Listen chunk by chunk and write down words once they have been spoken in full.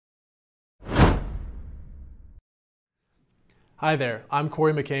Hi there, I'm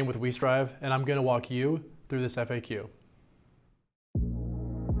Corey McCain with WeStrive, and I'm going to walk you through this FAQ.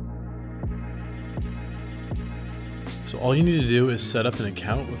 So all you need to do is set up an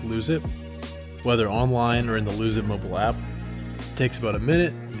account with Lose It, whether online or in the Lose It mobile app. It takes about a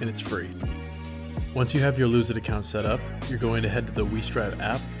minute and it's free. Once you have your Lose It account set up, you're going to head to the WeStrive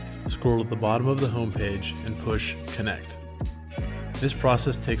app, scroll to the bottom of the homepage, and push Connect. This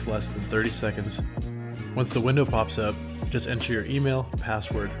process takes less than 30 seconds. Once the window pops up, just enter your email,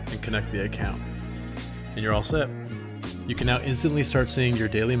 password, and connect the account. And you're all set. You can now instantly start seeing your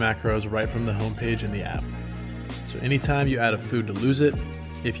daily macros right from the homepage in the app. So anytime you add a food to Lose It,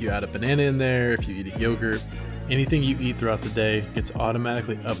 if you add a banana in there, if you eat a yogurt, anything you eat throughout the day gets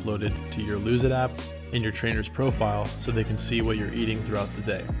automatically uploaded to your Lose It app and your trainer's profile so they can see what you're eating throughout the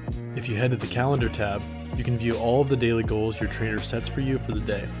day. If you head to the calendar tab, you can view all of the daily goals your trainer sets for you for the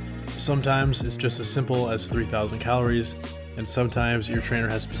day. Sometimes it's just as simple as 3,000 calories, and sometimes your trainer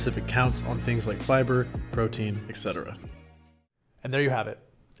has specific counts on things like fiber, protein, etc. And there you have it.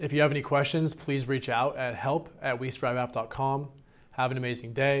 If you have any questions, please reach out at help@westriveapp.com. Have an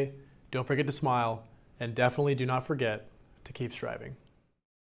amazing day. Don't forget to smile, and definitely do not forget to keep striving.